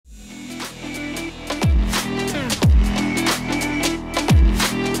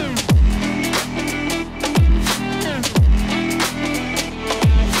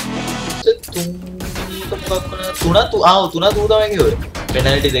තුනක් ඌ තමයි කිව්වේ.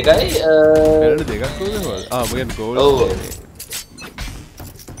 පෙනල්ටි දෙකයි පෙනල්ටි දෙකක් කොහොමද? මොකද ගෝල්. ඔව්.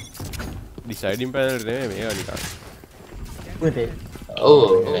 ඩිසයිඩින් පෙනල්ටි නෙමෙයි මේවා නිකන්. ඔව්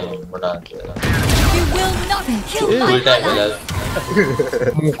මොනවා කියලා. You will not kill my full time ally. වෙලා.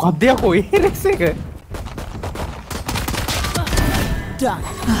 මොකක්ද යකෝ ඒ රෙස් එක? Done.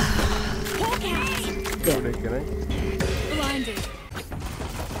 blinded.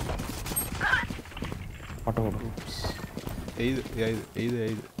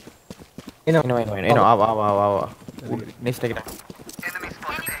 Either. එනවා ආවා. නෙක්ස්ට් එකට.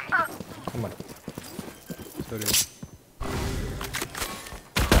 Sorry.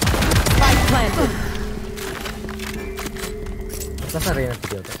 Spike planted.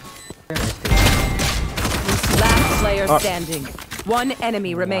 Last player standing. One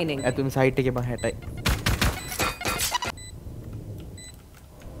enemy remaining. ඇතුම් site එකේ බහ 60යි.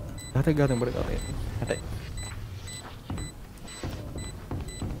 ගාතේ උඹට 60යි.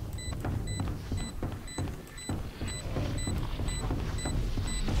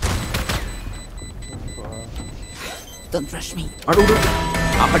 Don't rush me.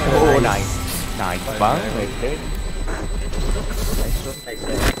 Oh, nice. Bang.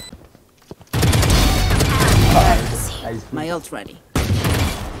 My ult ready.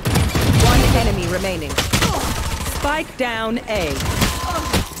 One enemy remaining. Spike down A.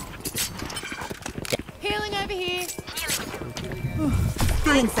 Healing over here.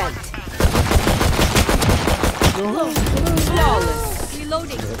 Feeling sight. Flawless.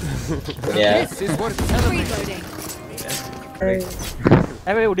 Reloading. Yeah. This is what it's reloading.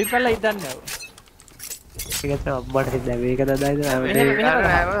 හැබැයි උඩින් පැනලා ඉදන්නේ නැහැ. ඒකට අම්මට හිතා මේක දදායිද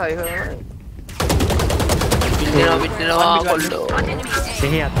පිටිනවා කොල්ලෝ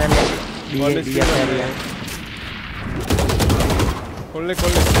මෙහි අතල්ලා දී අතල්ලා කොල්ලේ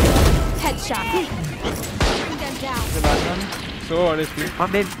Headshot. Bring them down. so honestly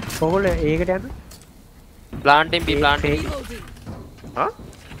අපේ කොහොල ඒකට යන්න planting be planting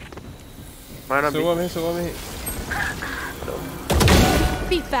Reloading. so me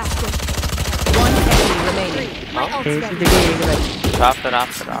Be faster. One enemy remaining. My ult's AC ready. දෙකේ ඒකට after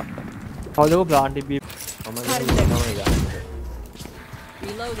හවුදෝ ප්ලාන්ටි B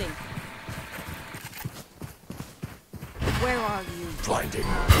Reloading. Where are you? blinding.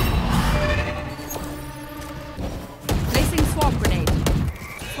 Placing swarm grenade.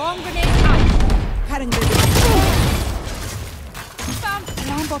 Swarm grenade out. Cutting the found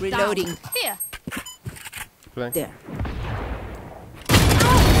alarm bot reloading. Down. Here. Flank. There.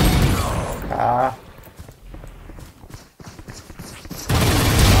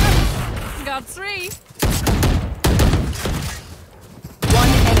 Got 3.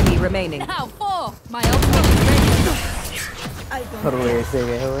 One enemy remaining. Now 4. My ultimate is ready. I don't raise එක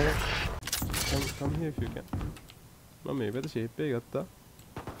හොය come here if you can. මම මේ පැත්ත shape එක ගත්තා.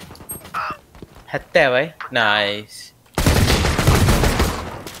 70යි nice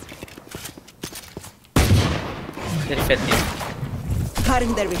very effective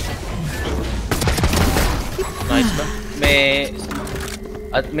cutting their vision. nice bro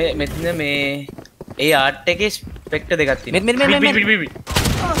මේ මෙතන මේ ඒ ආර්ට් එකේ ස්පෙක්ටර් දෙකක් තියෙනවා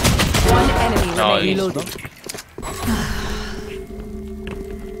One enemy remaining. Reloading.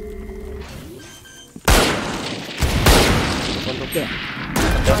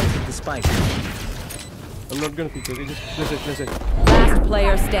 the spike I'm not gonna pick okay just let's say Last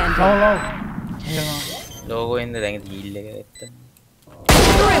player standing. logo in the දැන් heal එක ගත්තා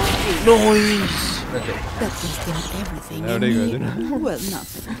Thrifty. nice okay That is still everything. Now they go, then. Well,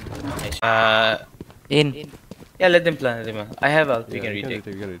 nothing. nice in yeah let them plan them I have ult we can retake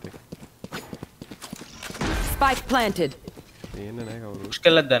we can retake Spike planted. එන්න නෑ කවුරු push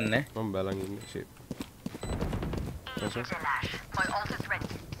කළා දන්නේ මම බලන් ඉන්නේ shape nice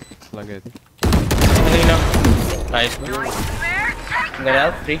ළඟ ඇති nice got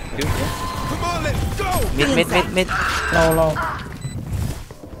out 3 2 mid low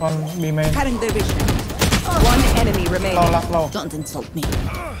on B main Cutting their vision. One enemy remaining. low Don't insult me.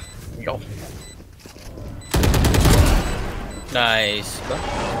 Yo. Nice.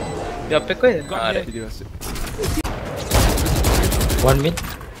 You up quick? Alright. ඊට පස්සේ One mid.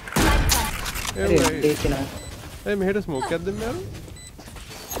 මෙහෙට ස්මෝක් එකක් දෙන්න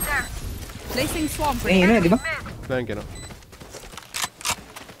යාළුවා Placing swarm මේ grenade. එනේ දිබා ෆ්ලෑන්ක් යනවා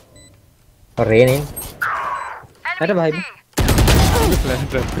රේනින් අර බයි ෆ්ලෑන්ක්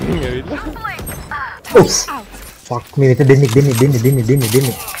ට්‍රැප් එකෙන් ඇවිල්ලා oops fuck me මෙතන දෙන්නේ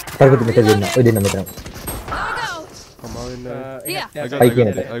තරකට මෙතන දෙන්න ඔය දෙන්න මෙතන කමාව වෙන්න Here. I can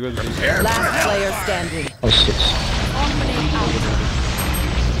it. I got Last player standing. oh shit Swarm grenade out.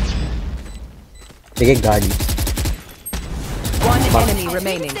 දෙකේ ගාඩි One enemy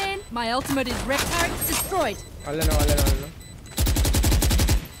remaining. My ultimate is wrecked. Destroyed. අල්ලනවා.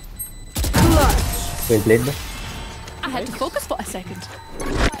 Well played bro. I had to focus for a second.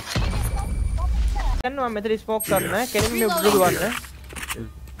 යනවා මෙතන smoke කරන්න කෙලින් මේ උඩ දුවන්න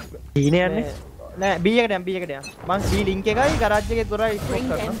ඊනේ යන්නේ නෑ B එකට යන්න මං C ලින්ක් එකයි ගරාජ් එකේ දොරයි ස්මෝක්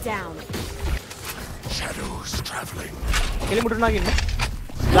කරනවා down. shadows traveling කෙලින් උඩ නගින්න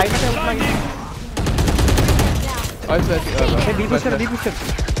ලයින් එකට උඩ නගින්න ආයි ෆ්ලෑෂ් මේ B පුෂ් කර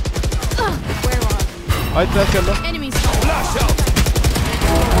Where are ආයි ෆ්ලෑෂ් කරනවා. enemies?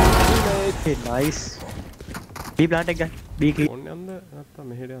 nice B plant එක ගන්න B clear ඕන්නේ යන්න නැත්තම්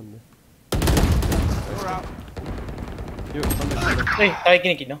මෙහෙට යන්න. තව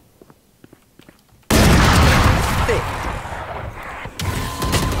කෙනෙක් ඉන්නවා.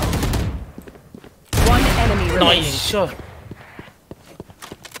 One enemy remaining. Nice shot.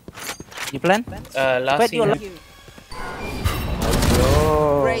 you plan Last scene.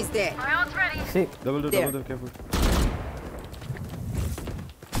 Raise there. Double door, careful.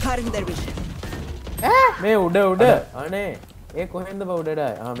 Cutting their vision. මේ උඩ අනේ ඒ කොහෙන්ද බ උඩට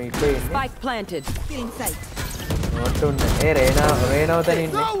මේ ඉන්නේ Spike planted. Killing sight. ඔට්ටුන්න ඒ රේනව තන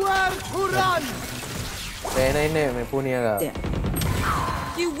ඉන්නේ රේන ඉන්නේ මේ පුනියගා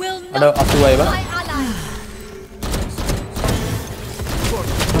You will අඩ 80යි බා my ally.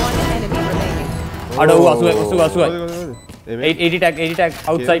 One enemy remaining. අඩ 80යි 80 tag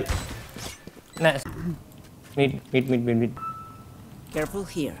outside nah mid Careful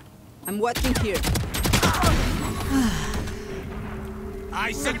here. I'm watching here.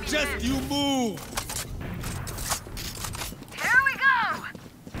 I suggest you move.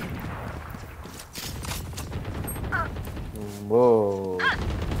 whoa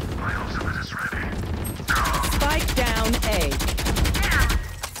Spike down A.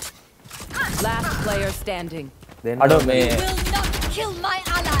 Last player standing. අඩ මේ Will not kill my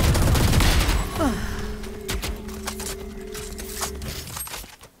ally.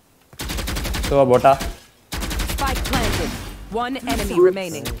 තෝ බොටා Spike planted. One enemy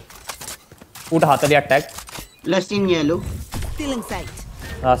remaining. ඌට 40ක් tag Last in yellow. Still in sight.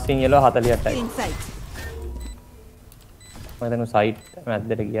 last in yellow 40ක් tag Still in sight. මම හිතන්නේ site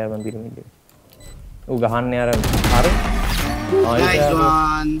මැද්දට ගියා මම පිරමිඩ් එක ඌ ගහන්නේ අර හරි Nice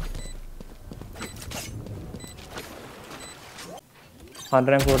one.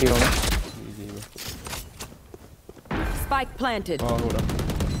 140 ඕනේ Spike planted. Oh, hold on.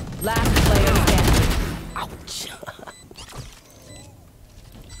 Last player standing. Ouch.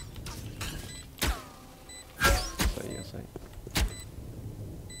 Sorry.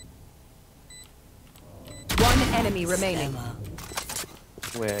 One enemy remaining.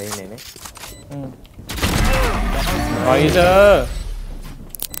 ඔය ඉන්නේ නේ nice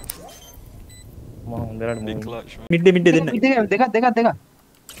මම හොඳට මිඩ් දෙන්න දෙක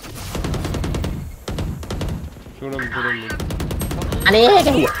Shoot him.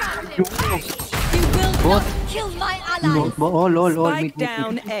 You will not kill my ally. All Spike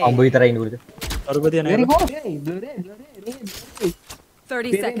down A. අම්බ විතරයි ඉන්නේ උඩට. අරුපතිය නෑ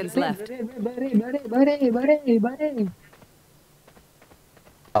 30 seconds left.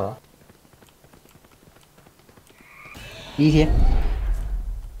 ආවා. easy.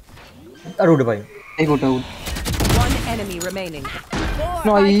 අර උඩ පයින්. Take out. One enemy remaining. Spike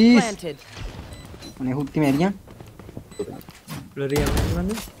Nice. planted. Mane hutti meriya. blurry යන්නේ Nice one.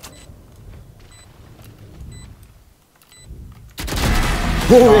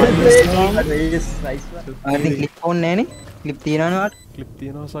 අර clip on නෑනේ. clip තියනවනේ. Clip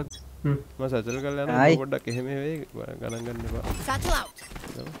තියනවා සක්. මම සැචල් කරලා යනවා Hi. පොඩ්ඩක් එහෙම වෙයි ගණන් ගන්න එපා. Satchel out.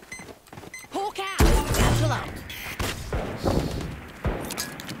 Hawk out. Satchel out.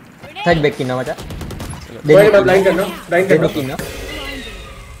 Side back ඉන්නවා මචං. blind කරනවා දෙන්නෙක් ඉන්නවා.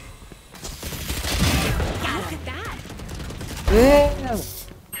 Look at that.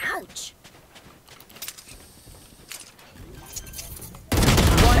 Ouch.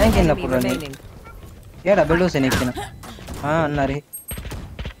 One Thank you, enemy Napurani. remaining. Yeah, double dose නේ එක්කන. අන්නරේ.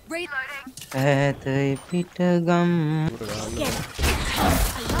 Reloading. ඇතයි පිටගම්.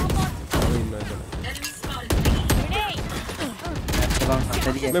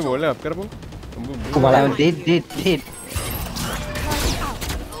 මේ බෝල් එක අප් කරපො. කුමලා dead.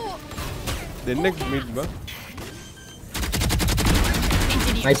 දෙන්නෙක් මිඩ් බා.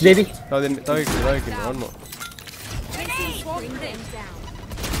 Nice baby. තව ඉන්නවා one more.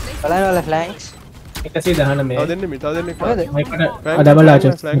 බලන්න වල flanks. 110 මේ තව දෙන්නෙක් මිඩ් තව දෙන්නෙක්. double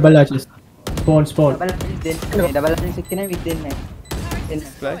arches spawn double arches එක්කනේ විත් දෙන්නේ.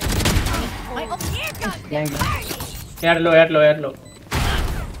 Flash. එයාට low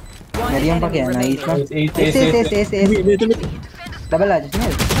One Meriam enemy pakai remaining. nice one. Ace. Ace. මේ Double arches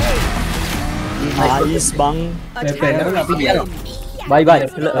නේද? ආයිස් බං අපි ගියා. බයි බයි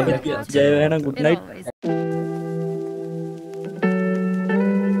ජය වෙන good night